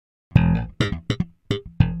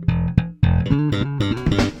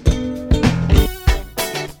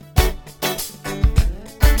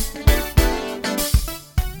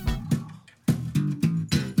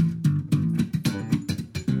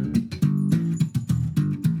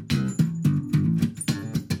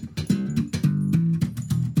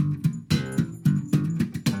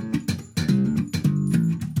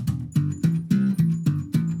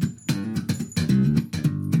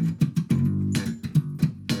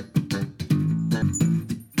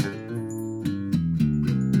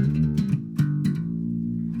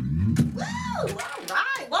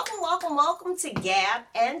welcome to Gab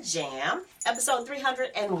and Jam, episode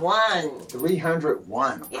 301.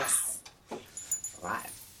 301. Yes. Wow.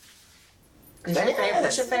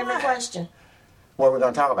 What's your favorite question? What are we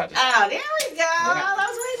going to talk about today? Oh, there we go. I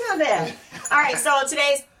was waiting on that. All right, so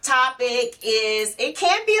today's topic is, it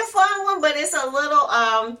can be a fun one, but it's a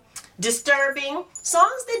little disturbing.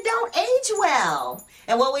 Songs that don't age well.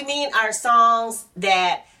 And what we mean are songs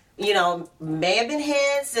that, you know, may have been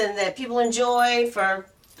hits and that people enjoyed for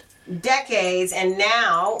decades, and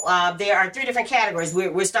now there are three different categories.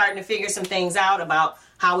 We're starting to figure some things out about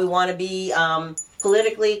how we want to be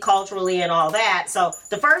politically, culturally, and all that. So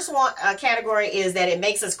the first one category is that it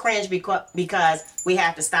makes us cringe because we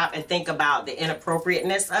have to stop and think about the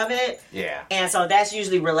inappropriateness of it. Yeah. And so that's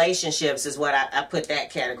usually relationships is what I put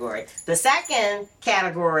that category. The second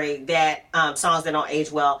category that songs that don't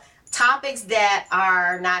age well, topics that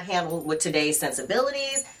are not handled with today's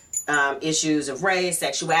sensibilities, issues of race,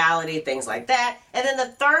 sexuality, things like that. And then the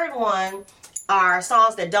third one are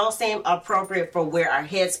songs that don't seem appropriate for where our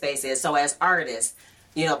headspace is. So as artists,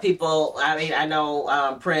 you know, people, I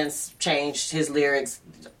know Prince changed his lyrics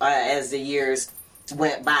as the years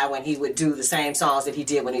went by when he would do the same songs that he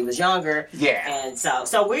did when he was younger. Yeah. And so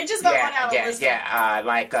we're just going to run out a list.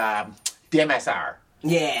 Like DMSR.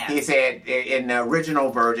 Yeah. He said in the original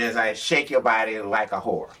version, it's like, shake your body like a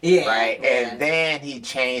whore. Yeah. Right? Yeah. And then he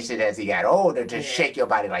changed it as he got older to shake your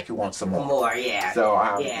body like you want some more. More, yeah.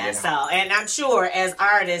 So, you know. So, and I'm sure as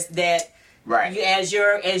artists that, right. as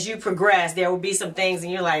you progress, there will be some things,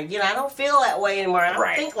 and you're like, you know, I don't feel that way anymore. I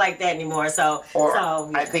don't think like that anymore.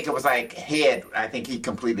 I think it was like Head. I think he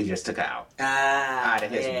completely just took out of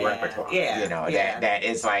his repertoire. Yeah, you know that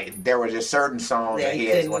it's like there were just certain songs that he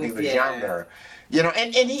had when he was younger. You know,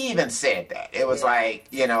 and he even said that. It was like,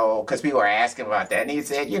 you know, because people were asking about that. And he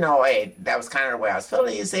said, you know, hey, that was kind of the way I was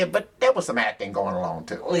feeling. He said, but there was some acting going along,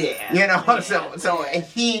 too. Yeah. You know, so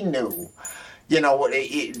he knew, you know,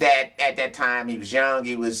 that at that time he was young.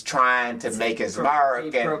 He was trying to make his mark.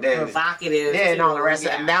 And provocative. And all the rest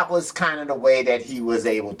of it. And that was kind of the way that he was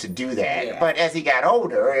able to do that. Yeah. But as he got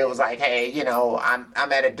older, it was like, hey, you know, I'm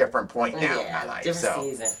at a different point now in my life. Different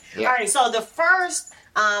season. Yeah. All right, so the first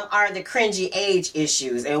are the cringy age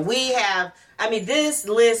issues. And we have, this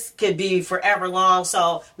list could be forever long,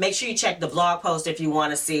 so make sure you check the blog post if you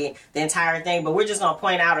want to see the entire thing. But we're just going to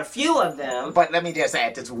point out a few of them. But let me just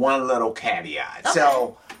add this one little caveat. Okay.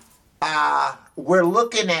 So, we're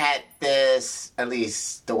looking at this, at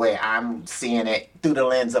least the way I'm seeing it, through the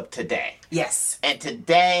lens of today. Yes. And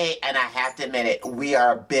today, and I have to admit it, we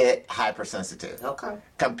are a bit hypersensitive. Okay.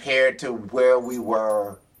 Compared to where we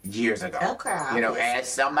were years ago. Okay. You know, as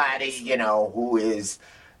somebody, you know, who is,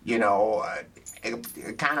 you know,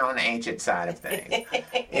 kind of on the ancient side of things.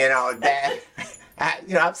 You know, that,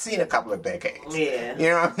 I've seen a couple of decades. Yeah. You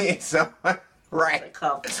know what I mean? So, right. A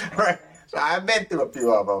couple. Right. So I've been through a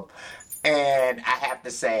few of them. And I have to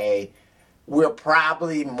say, we're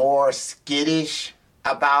probably more skittish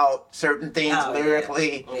about certain things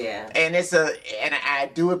lyrically. Yeah. And and I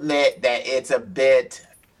do admit that it's a bit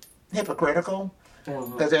hypocritical.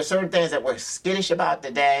 Because there's certain things that we're skittish about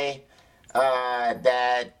today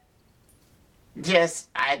that just,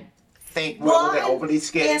 I think we're a little overly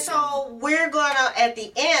skittish. And so we're going to, at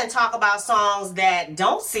the end, talk about songs that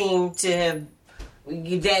don't seem to,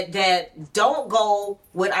 that don't go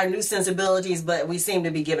with our new sensibilities, but we seem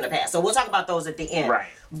to be given a pass. So we'll talk about those at the end. Right.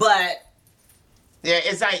 But yeah,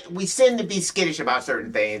 it's like we seem to be skittish about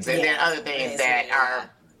certain things, and then other things that are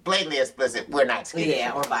blatantly explicit, we're not skittish.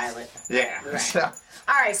 Yeah, or violent. Yeah. Right. So.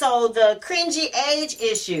 All right, so the cringy age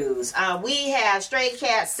issues. We have Stray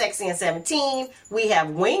Cats, Sexy and 17. We have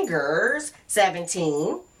Wingers,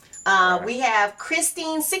 17. We have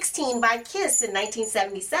Christine, 16 by Kiss in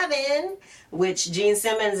 1977, which Gene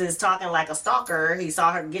Simmons is talking like a stalker. He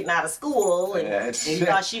saw her getting out of school, and he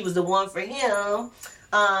thought she was the one for him.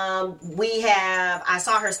 We have I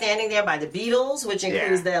Saw Her Standing There by the Beatles, which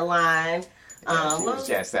includes that line. She was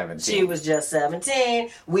just 17. She was just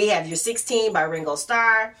 17. We have You're 16 by Ringo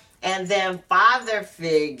Starr. And then Father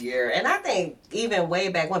Figure. And I think even way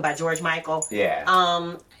back when by George Michael. Yeah.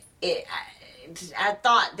 I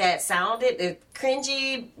thought that sounded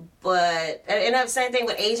cringy, but and the same thing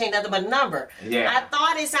with age ain't nothing but a number. Yeah. I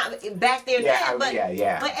thought it sounded back there, but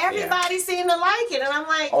everybody seemed to like it, and I'm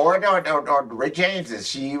like, or Rick James's,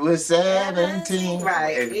 she was 17,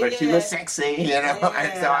 right? But she was sexy, you know.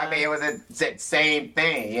 And so it was the same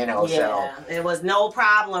thing, you know. Yeah. So it was no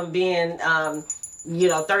problem being,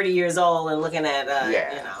 30 years old and looking at,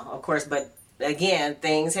 of course, but again,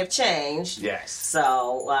 things have changed. Yes.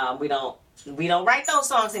 So we don't write those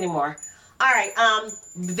songs anymore. All right.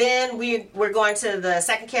 Then we're going to the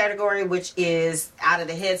second category, which is out of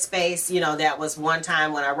the headspace. You know, that was one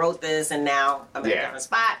time when I wrote this, and now I'm in a different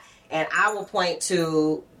spot. And I will point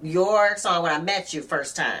to your song when I met you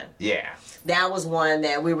first time. Yeah. That was one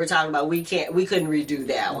that we were talking about. We couldn't redo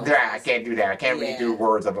that one. Yeah, I can't do that. I can't redo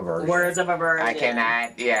Words of a Virgin. Words of a Virgin. I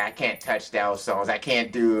cannot. Yeah, I can't touch those songs. I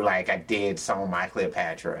can't do like I did Song My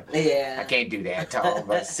Cleopatra. Yeah. I can't do that until I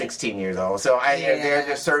was 16 years old. So there are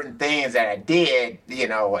just certain things that I did, you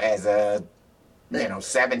know, as a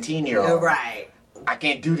 17-year-old. Right. I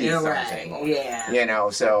can't do these songs anymore. Yeah. You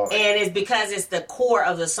know, so. And it's because it's the core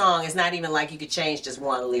of the song. It's not even like you could change just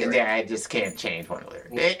one lyric. Yeah, I just can't change one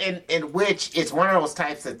lyric. In which it's one of those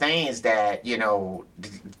types of things that, you know,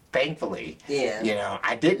 thankfully, you know,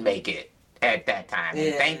 I did make it at that time.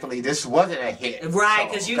 And thankfully, this wasn't a hit. Right,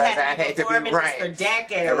 because you had to perform for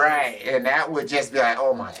decades. Right, and that would just be like,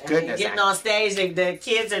 oh my goodness. Getting on stage, the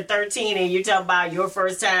kids are 13 and you talk about your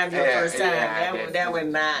first time. That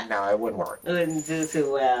would not. No, it wouldn't work. It wouldn't do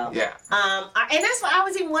too well. Yeah. And that's why I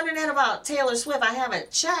was even wondering that about Taylor Swift. I haven't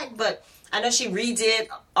checked, but I know she redid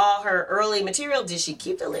all her early material. Did she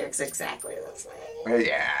keep the lyrics exactly the same?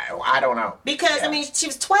 Yeah, I don't know. Because, I mean, she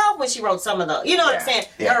was 12 when she wrote some of the, you know what I'm saying?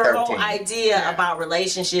 Her 13. Whole idea about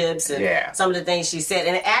relationships and some of the things she said.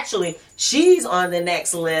 And actually, she's on the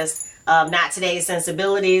next list of Not Today's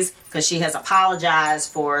Sensibilities because she has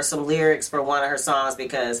apologized for some lyrics for one of her songs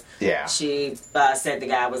because she said the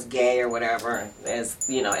guy was gay or whatever, as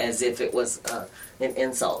if it was an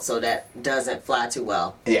insult. So that doesn't fly too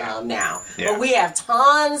well now. Yeah. But we have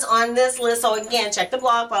tons on this list. So again, check the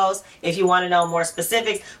blog post if you want to know more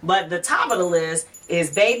specifics. But the top of the list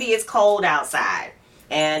is Baby It's Cold Outside.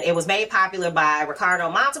 And it was made popular by Ricardo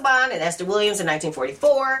Montalban and Esther Williams in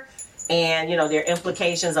 1944. And, you know, there are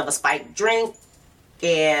implications of a spiked drink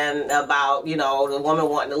and about, you know, the woman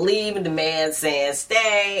wanting to leave and the man saying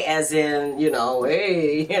stay, as in, you know,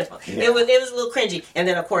 hey, you know. It was a little cringy. And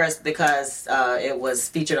then, of course, because it was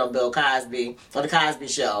featured on Bill Cosby, on the Cosby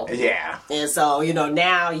Show. Yeah. And so, you know,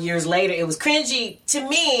 now, years later, it was cringy to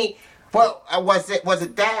me. Well, was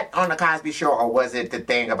it that on the Cosby Show, or was it the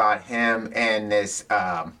thing about him and this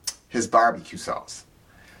his barbecue sauce?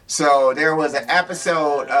 So there was an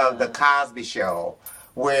episode of the Cosby Show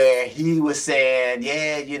where he was saying,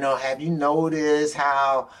 yeah, you know, have you noticed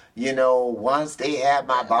how, you know, once they have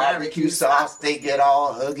my barbecue sauce, they get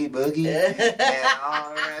all huggy boogie and all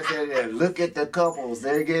the rest of it. Look at the couples,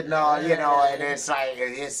 they're getting all, you know, and it's like,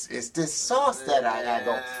 it's this sauce that I got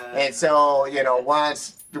going. And so, you know,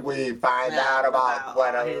 once we find out about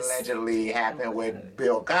what allegedly happened with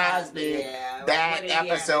Bill Cosby, that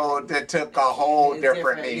episode that took a whole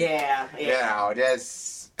different meaning. You know, just...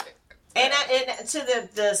 And to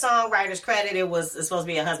the songwriter's credit, it was supposed to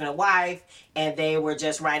be a husband and wife, and they were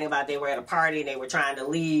just writing about they were at a party and they were trying to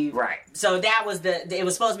leave. Right. So that was it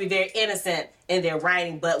was supposed to be very innocent in their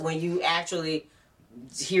writing, but when you actually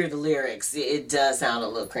hear the lyrics, it does sound a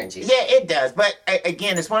little cringy. Yeah, it does. But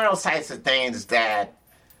again, it's one of those types of things that,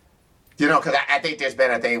 you know, because I think there's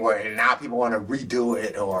been a thing where now people want to redo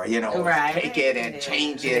it or, you know, take it and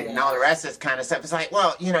change it and all the rest of this kind of stuff. It's like,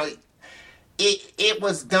 well, you know, it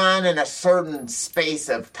was done in a certain space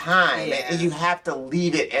of time, and you have to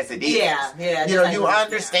leave it as it is. You know, you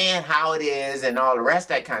understand how it is and all the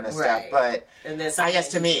rest of that kind of stuff, but I guess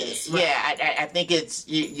to me, I think it's,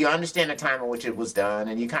 you understand the time in which it was done,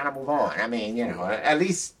 and you kind of move on. I mean, you know, at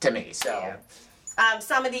least to me, so.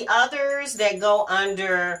 Some of the others that go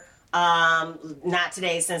under Not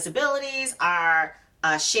Today's Sensibilities are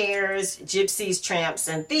Cher's, Gypsies, Tramps,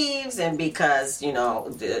 and Thieves, and because, you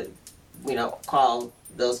know, call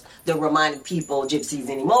the reminding people gypsies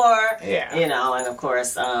anymore. You know, and of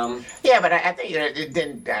course. But I think it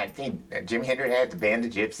didn't. I think Jimi Hendrix had the band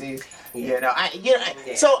of Gypsies. You know,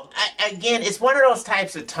 So again, it's one of those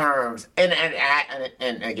types of terms, and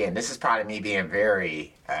again, this is probably me being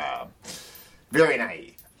very, very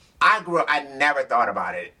naive. I never thought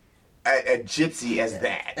about it. A gypsy as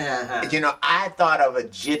that. You know, I thought of a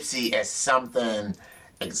gypsy as something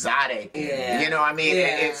exotic. You know what I mean?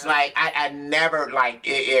 It's like I never, like,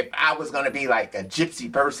 if I was going to be like a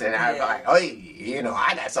gypsy person, I'd be like, hey, you know,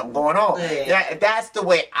 I got something going on. That's the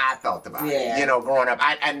way I felt about it, you know, growing up.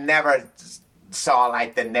 I never saw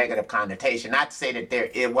like the negative connotation. Not to say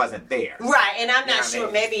that it wasn't there. Right, and I'm not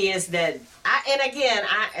sure. Maybe it's that.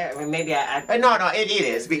 No, it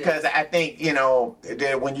is, because I think, you know,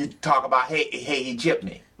 that when you talk about hey, he gypped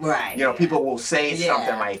me. Right. You know, people will say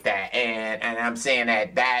something like that, and I'm saying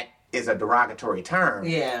that is a derogatory term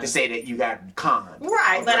to say that you got conned.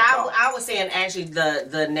 Right, but I was saying actually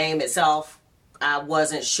the name itself, I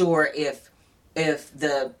wasn't sure if if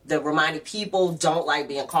the reminding people don't like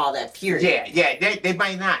being called that, period. They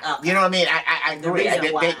might not. Okay. You know what I mean? I agree.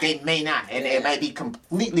 They may not, and it might be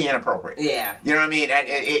completely inappropriate. Yeah. You know what I mean?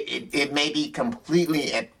 It may be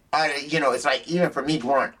completely, it's like even for me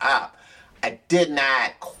growing up, I did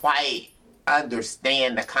not quite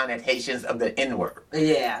understand the connotations of the N-word.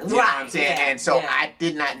 Yeah, you know what I'm saying? Yeah. And so I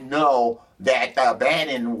did not know that the bad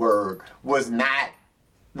N-word was not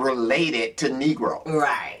related to Negro.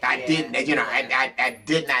 Right. I didn't, I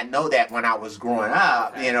did not know that when I was growing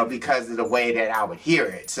up, because of the way that I would hear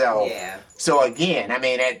it. So again, I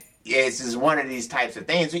mean, it's just one of these types of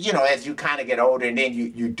things, as you kind of get older and then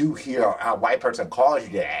you do hear a white person calls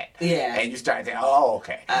you that. Yeah. And you start to think, oh,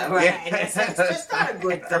 okay. Right. It's not a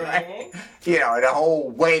good thing. Right? The whole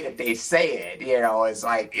way that they say it, it's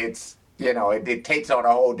like, it takes on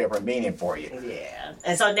a whole different meaning for you. Yeah.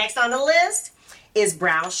 And so next on the list is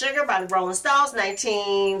Brown Sugar by the Rolling Stones,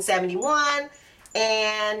 1971.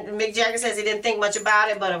 And Mick Jagger says he didn't think much about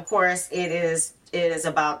it, but of course it is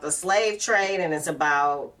about the slave trade, and it's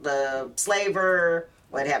about the slaver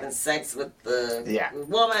having sex with the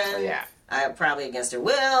woman. Yeah. Probably against her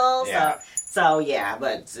will. Yeah. So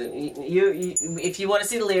but you if you want to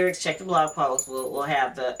see the lyrics, check the blog post. We'll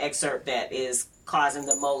have the excerpt that is causing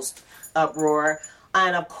the most uproar.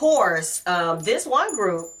 And of course, this one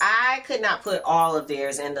group, I could not put all of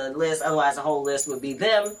theirs in the list, otherwise the whole list would be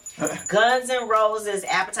them. Guns N' Roses'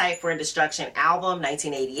 Appetite for Destruction album,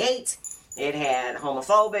 1988. It had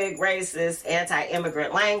homophobic, racist,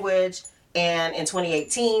 anti-immigrant language. And in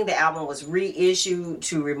 2018, the album was reissued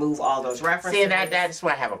to remove all those references. See, that's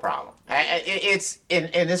where I have a problem.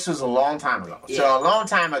 And this was a long time ago. Yeah. So a long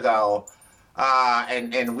time ago,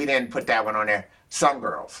 and we didn't put that one on there, Some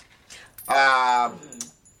Girls. Mick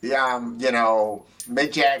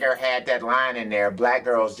Jagger had that line in there, black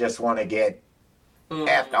girls just want to get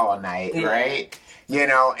effed all night, right?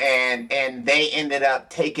 And they ended up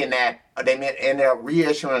taking that, they ended up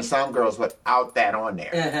reissuing Some Girls without that on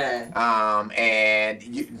there. And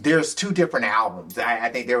there's two different albums. I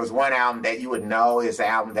think there was one album that you would know is the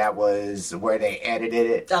album that was where they edited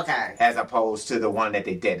it. Okay. As opposed to the one that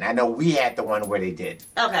they didn't. I know we had the one where they did.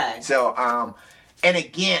 Okay. So, and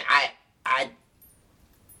again, I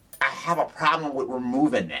have a problem with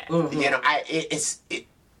removing that.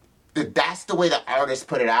 That's the way the artist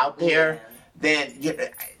put it out there. Yeah. Then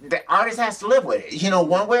the artist has to live with it,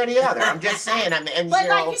 one way or the other. I'm just saying. But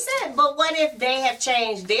like you said, but what if they have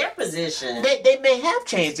changed their position? They may have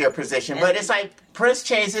changed their position, but it's like Prince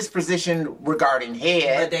changed his position regarding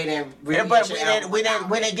head. But they didn't. But we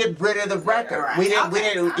didn't get rid of the record. Right. We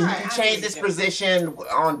didn't. Right. He changed his position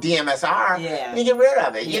on DMSR. Yeah. And get rid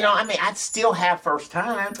of it. I'd still have First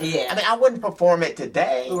Time. Yeah. I wouldn't perform it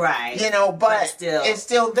today. Right. But still, it's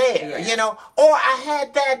still there. Yeah. Or I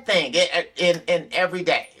had that thing in every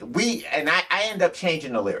day. I end up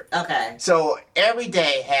changing the lyric. Okay. So every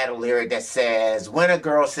day had a lyric that says, when a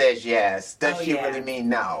girl says yes, does she really mean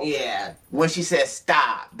no? Yeah. When she says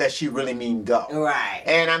stop, does she really mean go? Right.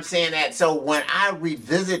 And I'm saying that, so when I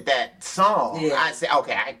revisit that song, I say,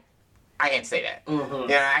 okay, I can't say that.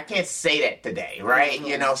 Mm-hmm. I can't say that today, right?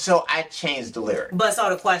 Mm-hmm. So I changed the lyric. But so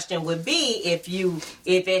the question would be, if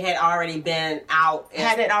it had already been out.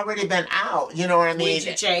 Had it already been out, you know what I mean? Would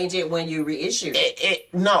you change it when you reissued it?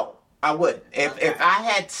 No. I wouldn't. If I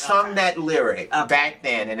had sung that lyric back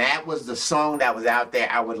then, and that was the song that was out there,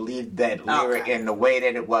 I would leave that lyric in the way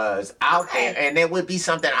that it was out there, and it would be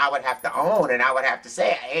something I would have to own, and I would have to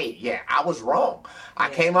say, hey, I was wrong. I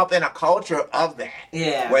came up in a culture of that,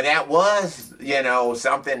 where that was,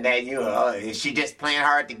 something that is she just playing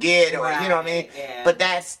hard to get, or you know what I mean? Yeah. But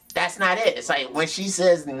that's not it. It's like when she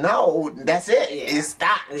says no, that's it. Yeah. It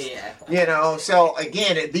stops. Yeah. So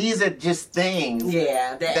again, these are just things.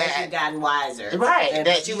 Yeah, that you've gotten wiser. Right.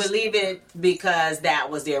 But you would leave it because that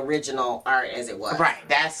was the original art as it was. Right.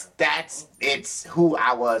 It's who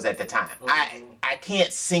I was at the time. Mm-hmm. I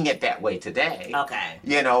can't sing it that way today. Okay.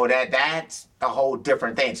 That's a whole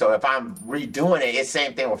different thing. So if I'm redoing it, it's the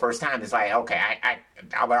same thing with First Time. It's like, okay,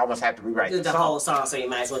 I would almost have to rewrite the song. whole song, so you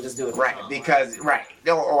might as well just do it. Right, because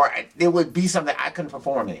or it would be something I couldn't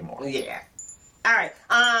perform anymore. Yeah. All right.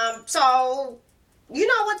 So you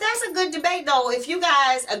know what? That's a good debate, though. If you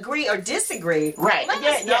guys agree or disagree, right? Let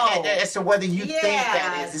us know. As to whether you think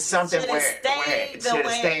that is something should where it should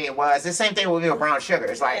have stayed it was. The same thing with me with Brown Sugar.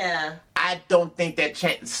 It's like I don't think that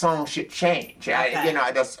song should change. Okay.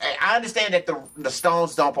 I understand that the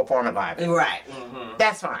Stones don't perform it live. Right. Mm-hmm.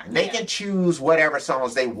 That's fine. They can choose whatever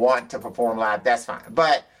songs they want to perform live. That's fine.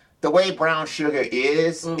 But the way Brown Sugar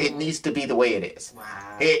is, it needs to be the way it is.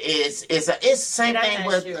 Wow. It's the same thing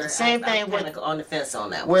with I'm on the fence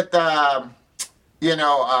on that one. with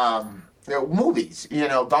movies,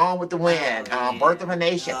 Gone with the Wind, Birth of a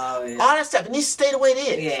Nation, all that stuff. It needs to stay the way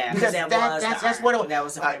it is. Yeah, because that's what it was. That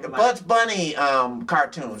was The Bugs Bunny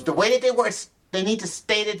cartoons, the way that they were, they need to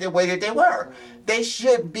state it the way that they were. Mm-hmm. They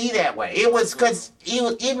should be that way. It was because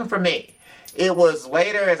even for me, it was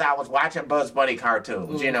later as I was watching Bugs Bunny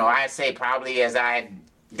cartoons. Mm-hmm. I'd say probably as I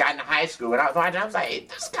got into high school and I was watching, I was like, hey,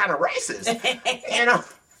 this is kind of racist.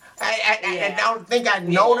 I don't think I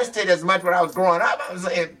noticed it as much when I was growing up. I was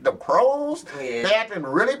saying the crows, they acting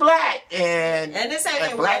really black and the same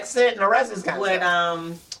thing black scent and the rest of this kind of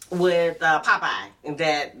stuff. With Popeye, and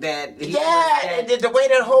the way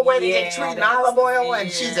that whole way they treating Olive Oil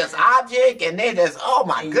and she's this object and they just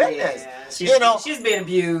my goodness. She's been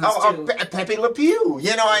abused too. Pepe Le Pew, and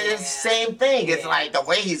it's the same thing. It's like the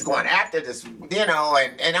way he's going after this, and all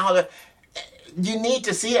the. You need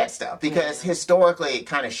to see that stuff because historically it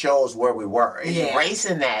kind of shows where we were.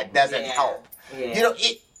 Erasing that doesn't help. Yeah.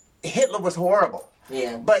 Hitler was horrible.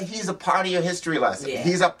 Yeah. But he's a part of your history lesson. Yeah.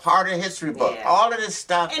 He's a part of the history book. Yeah. All of this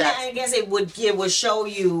stuff. And I guess it would show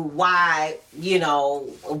you why,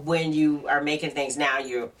 when you are making things now,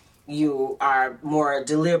 you are more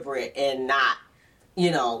deliberate and not,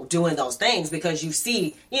 doing those things because you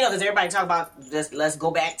see, because everybody talk about this, let's go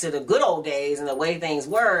back to the good old days and the way things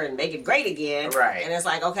were and make it great again. Right. And it's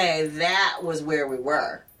like, okay, that was where we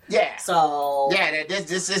were. Yeah. So. Yeah,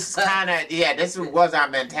 this is kind of, this was our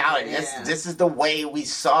mentality. Yeah. This is the way we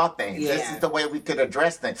saw things. Yeah. This is the way we could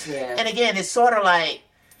address things. Yeah. And again, it's sort of like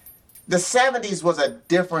the 70s was a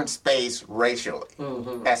different space racially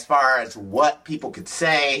as far as what people could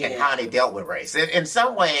say and how they dealt with race. In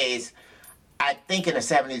some ways, I think in the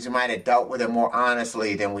 70s we might have dealt with it more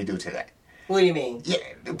honestly than we do today. What do you mean? Yeah,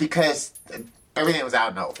 because everything was out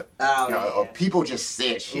in the open. Or people just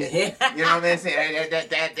said shit. Yeah. You know what I'm saying?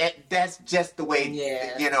 That's just the way,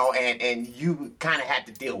 and you kind of had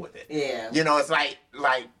to deal with it. Yeah. It's like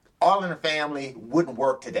All in the Family wouldn't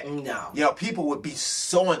work today. No. People would be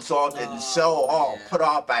so insulted and so put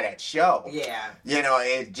off by that show. Yeah.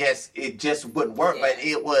 It just wouldn't work. Yeah.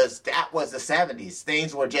 But that was the 70s.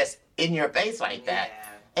 Things were just in your face like that.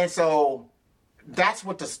 Yeah. And so that's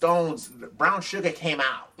what the Stones, Brown Sugar came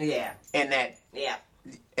out. Yeah. In that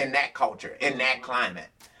culture, in that climate.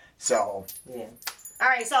 So. Yeah. All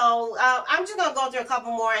right, so I'm just going to go through a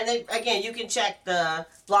couple more. And then, again, you can check the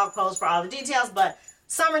blog post for all the details. But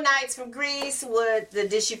Summer Nights from Greece,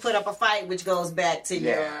 did she put up a fight, which goes back to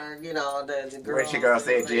your, the girl. When your girl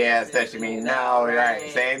said yes, does she mean no?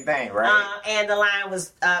 Right, same thing, right? And the line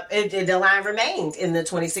was, the line remained in the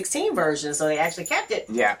 2016 version, so they actually kept it.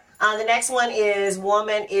 Yeah. The next one is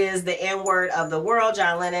Woman is the N-Word of the World,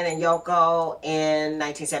 John Lennon and Yoko in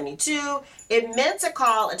 1972. It meant to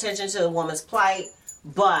call attention to the woman's plight,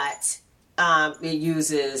 but it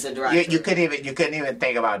uses a directory. You couldn't even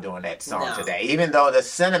think about doing that song today, even though the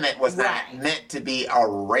sentiment was not meant to be a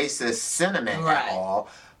racist sentiment at all.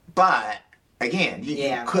 But again,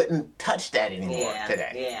 you couldn't touch that anymore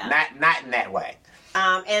today. Yeah. Not in that way.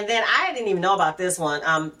 And then I didn't even know about this one.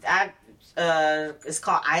 It's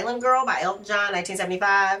called Island Girl by Elton John,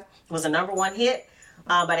 1975. It was a #1 hit,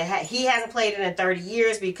 but he hasn't played it in 30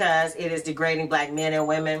 years because it is degrading black men and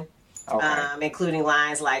women. Okay. Including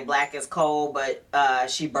lines like "Black is cold, but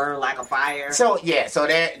she burned like a fire." So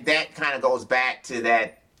that kind of goes back to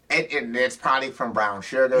that, and it's probably from Brown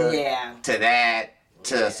Sugar. To that,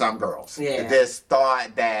 to Some Girls. Yeah. This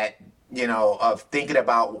thought that of thinking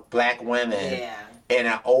about black women. Yeah. In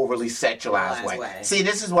an overly sexualized way. See,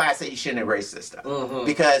 this is why I say you shouldn't erase this stuff. Mm-hmm.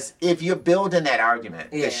 Because if you're building that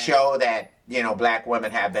argument to show that black women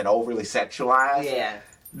have been overly sexualized.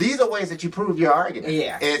 These are ways that you prove your argument.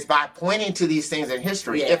 Yeah. It's by pointing to these things in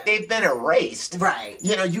history. Yeah. If they've been erased,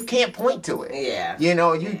 you can't point to it. Yeah.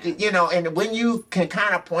 And when you can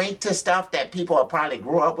kind of point to stuff that people probably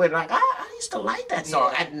grew up with, like, I used to like that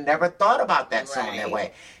song. I never thought about that song that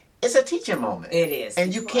way. It's a teaching moment. It is.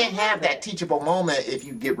 And you can't have that teachable moment if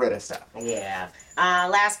you get rid of stuff. Yeah.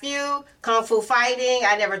 Last few, Kung Fu Fighting.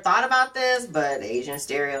 I never thought about this, but Asian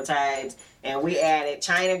stereotypes. And we added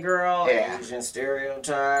China Girl, Asian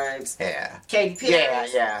stereotypes. Yeah. Katy Perry.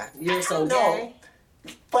 Yeah. You're so gay.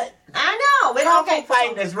 But I know. But Kung Fu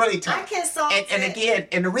Fighting is really tough. I can solve and again,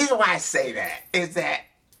 and the reason why I say that is that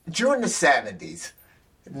during the 70s,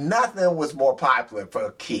 nothing was more popular for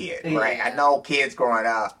a kid, right? I know kids growing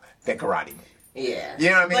up than karate movie. Yeah.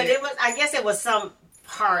 You know what I mean? But I guess it was some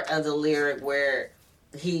part of the lyric where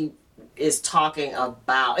he is talking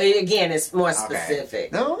about, again, it's more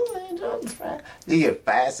specific. No, you get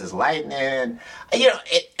fast as lightning. And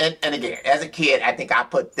again, as a kid, I think I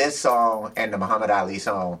put this song and the Muhammad Ali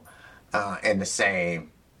song in the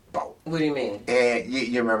same boat. What do you mean? And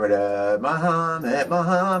you remember the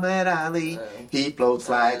Muhammad Ali? He floats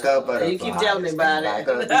like a butterfly. You keep telling me about like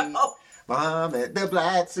it. No. Muhammad, the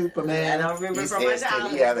black Superman. I don't remember he from my says to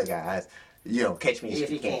childhood. the other guys, catch me If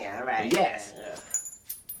you can, right. Yes.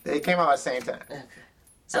 They came out at the same time. Okay.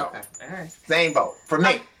 So, okay. All right. same boat for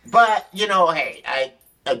me. But, hey,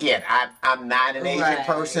 I'm not an Asian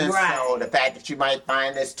person, so the fact that you might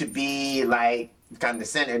find this to be like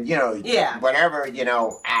condescending, whatever,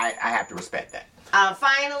 I have to respect that.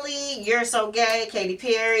 Finally, You're So Gay, Katy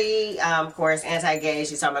Perry, of course, anti-gay.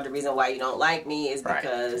 She's talking about the reason why you don't like me is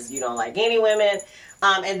because you don't like any women.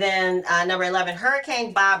 And then number 11,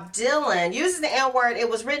 Hurricane Bob Dylan uses the N-word. It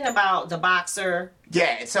was written about the boxer.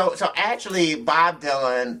 Yeah, so actually Bob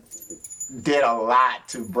Dylan did a lot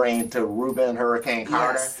to bring to Reuben Hurricane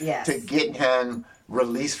Carter to get him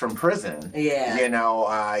released from prison.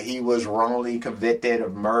 Yeah. He was wrongly convicted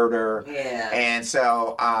of murder. Yeah. And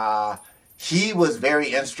so he was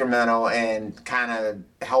very instrumental in kind of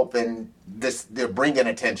helping bringing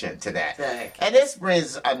attention to that. And this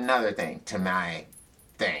brings another thing to my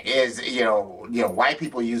thing is, white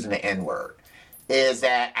people using the N-word is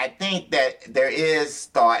that I think that there is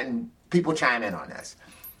thought, and people chime in on this,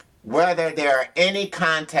 whether there are any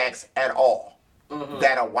contexts at all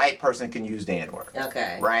that a white person can use the N-word.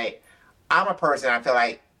 Okay. Right? I'm a person, I feel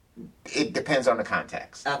like it depends on the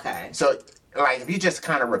context. Okay. So, like, if you're just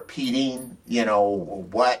kind of repeating,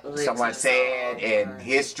 what lyrics someone said in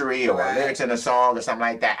history or lyrics in a song or something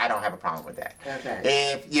like that, I don't have a problem with that.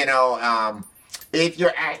 Okay. If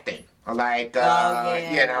you're acting, like, in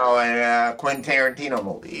a Quentin Tarantino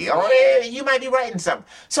movie, or you might be writing something.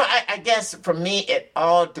 So I guess for me, it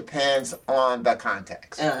all depends on the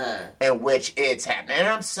context in which it's happening. And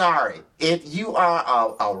I'm sorry, if you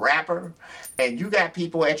are a rapper and you got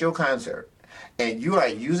people at your concert and you are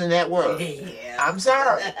using that word, I'm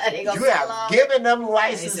sorry. You have given them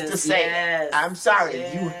license to say it. I'm sorry.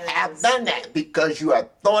 You have done that because you have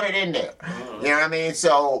thrown it in there. You know what I mean?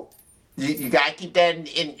 So you got to keep that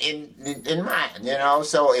in mind,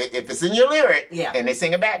 So if it's in your lyric and they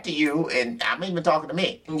sing it back to you, and I'm even talking to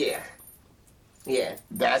me. Yeah.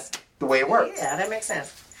 That's the way it works. Yeah, that makes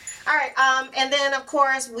sense. All right, and then, of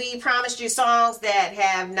course, we promised you songs that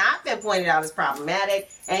have not been pointed out as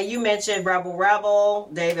problematic. And you mentioned Rebel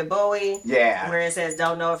Rebel, David Bowie. Yeah. Where it says,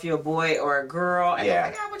 don't know if you're a boy or a girl. And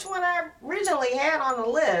I forgot which one I originally had on the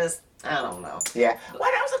list. I don't know. Yeah.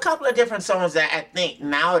 Well, there was a couple of different songs that I think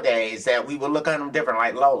nowadays that we would look at them different,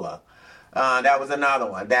 like Lola. That was another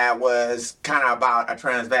one that was kind of about a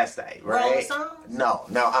transvestite, right? Lola songs? No.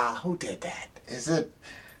 Who did that? Is it...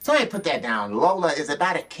 Somebody put that down. Lola, is it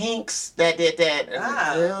by the Kinks that did that?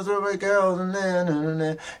 Girls were girls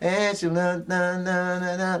and she la la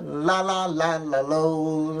la la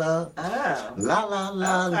Lola. La la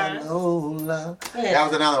la la Lola. Yeah. That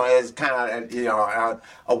was another one. It's kind of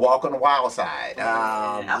a walk on the wild side.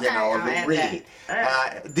 Lou Reed.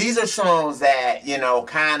 These are songs that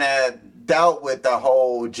kind of dealt with the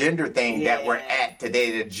whole gender thing that we're at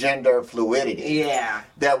today, the gender fluidity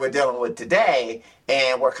that we're dealing with today,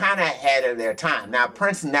 and we're kind of ahead of their time. Now,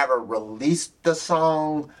 Prince never released the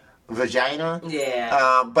song Vagina,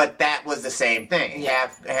 but that was the same thing.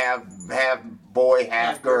 Half boy,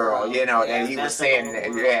 half girl, that he was saying,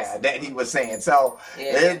 that he was saying. So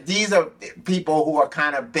these are people who are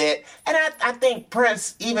kind of bit, and I think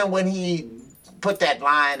Prince, even when he put that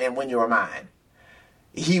line in When You Were Mine,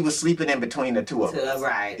 he was sleeping in between the two of us.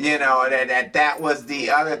 Right. That was the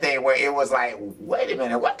other thing where it was like, wait a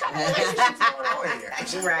minute, what kind of relationship's going on here?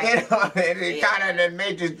 Right. It kind of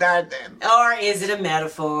made you start. Or is it a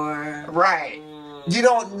metaphor? Right. You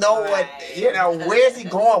don't know where's he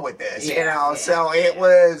going with this, so it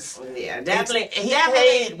was... Yeah, definitely. He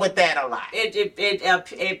played with that a lot.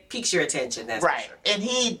 It piques your attention, that's right. For sure. And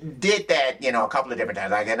he did that, a couple of different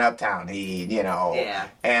times, like in Uptown, she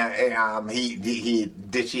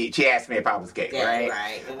asked me if I was gay, right?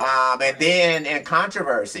 Right. And then in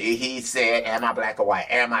Controversy, he said, am I black or white?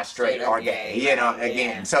 Am I straight or gay?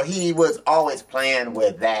 Again. So he was always playing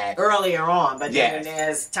with that. Earlier on, but then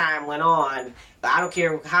as time went on, I don't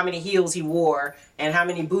care how many heels he wore and how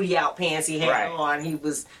many booty out pants he had on, he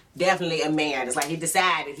was definitely a man. It's like he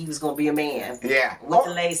decided he was going to be a man. Yeah. With the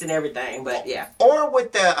lace and everything, but Or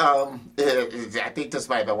with the, I think this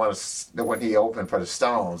might have been when he opened for the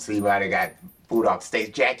Stones, he might have got booed off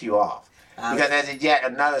stage, Jack You Off. Because that's yet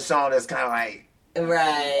another song that's kind of like,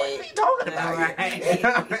 right. What are you talking about? Right.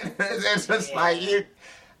 It's just like you...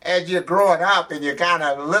 As you're growing up and you're kind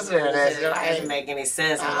of listening to this, it doesn't make any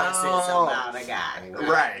sense unless it's about a guy.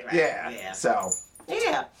 Right. Yeah. So.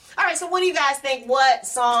 Yeah. All right, so what do you guys think? What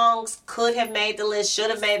songs could have made the list, should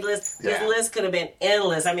have made the list? Yeah. This list could have been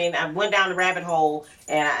endless. I mean, I went down the rabbit hole,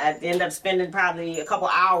 and I ended up spending probably a couple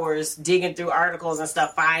hours digging through articles and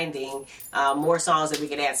stuff, finding more songs that we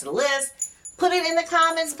could add to the list. Put it in the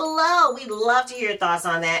comments below. We'd love to hear your thoughts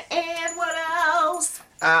on that. And what else?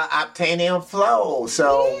 Obtanium Flow.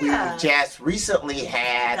 So Yeah. we just recently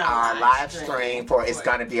had The our live live stream. stream for It's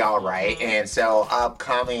Gonna Be Alright. And so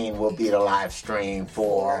upcoming will be the live stream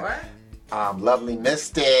for Lovely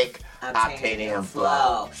Mystic, Obtanium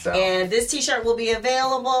Flow. So And this t-shirt will be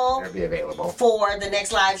available it'll be available. for the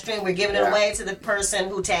next live stream. We're giving it Yeah. away to the person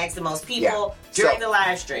who tags the most people during So- the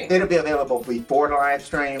live stream. It'll be available before the live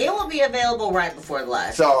stream. It will be available right before the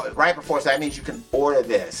live. So right before, so that means you can order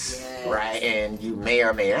this, Yes. right? And you may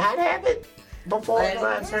or may not have it before the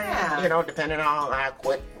live stream, Yeah. you know, depending on how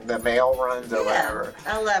quick the mail runs or whatever.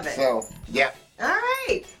 I love it. So, yep. All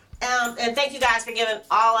right. And thank you guys for giving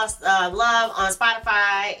all us love on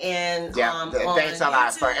Spotify and Yeah, on thanks a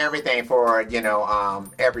lot for YouTube. everything, for, you know,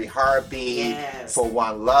 every heartbeat, Yes. for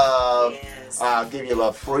one love, Yes. give you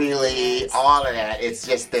love freely, Yes. all of that. It's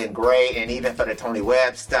just been great. And even for the Tony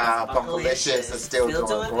Webb stuff, Funkalicious is still doing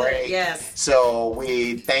good. great. Yes. So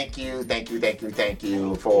we thank you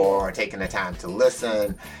for taking the time to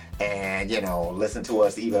listen and, you know, listen to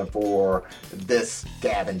us even for this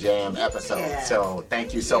Gab and Jam episode. Yeah. So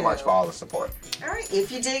thank you so much for all the support. All right.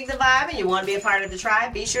 If you dig the vibe and you want to be a part of the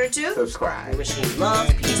tribe, be sure to. Subscribe. We wish you love,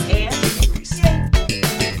 peace, and